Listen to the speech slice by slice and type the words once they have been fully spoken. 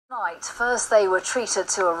First they were treated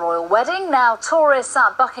to a royal wedding, now tourists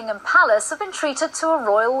at Buckingham Palace have been treated to a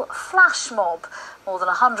royal flash mob. More than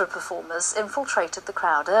 100 performers infiltrated the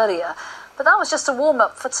crowd earlier. But that was just a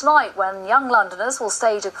warm-up for tonight, when young Londoners will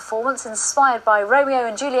stage a performance inspired by Romeo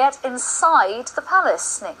and Juliet inside the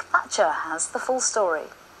palace. Nick Thatcher has the full story.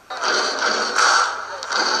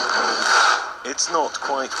 It's not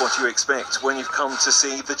quite what you expect when you've come to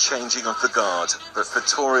see the changing of the guard. But for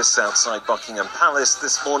tourists outside Buckingham Palace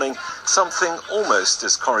this morning, something almost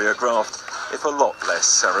as choreographed, if a lot less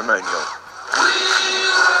ceremonial.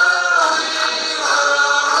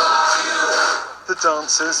 The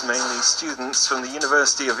dancers, mainly students from the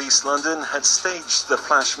University of East London, had staged the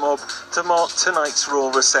flash mob to mark tonight's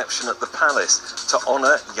royal reception at the palace to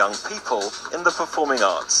honour young people in the performing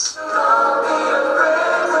arts.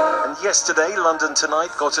 Yesterday, London Tonight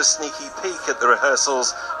got a sneaky peek at the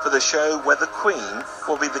rehearsals for the show where the Queen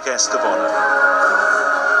will be the guest of honour.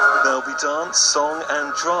 There'll be dance, song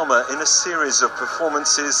and drama in a series of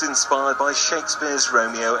performances inspired by Shakespeare's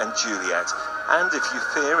Romeo and Juliet. And if you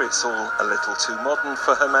fear it's all a little too modern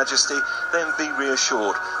for Her Majesty, then be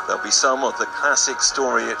reassured there'll be some of the classic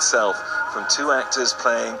story itself from two actors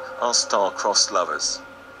playing our star-crossed lovers.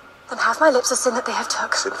 Then have my lips a sin that they have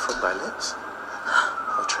took. Sin from thy lips?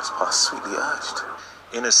 Trespass sweetly urged.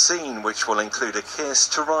 In a scene which will include a kiss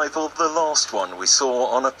to rival the last one we saw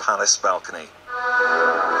on a palace balcony.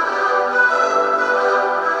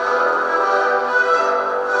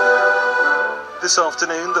 This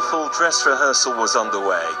afternoon, the full dress rehearsal was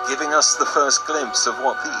underway, giving us the first glimpse of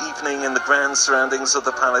what the evening in the grand surroundings of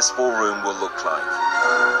the palace ballroom will look like.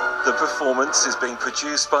 The performance is being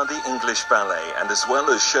produced by the English Ballet, and as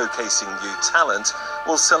well as showcasing new talent,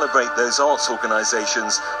 will celebrate those arts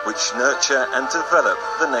organisations which nurture and develop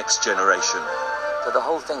the next generation. So the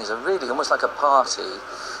whole thing is really almost like a party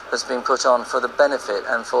that's been put on for the benefit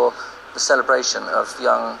and for the celebration of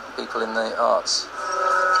young people in the arts.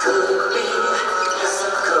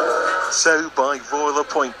 So, by royal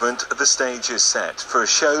appointment, the stage is set for a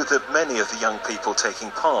show that many of the young people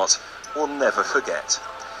taking part will never forget.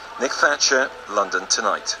 Nick Thatcher, London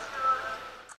Tonight.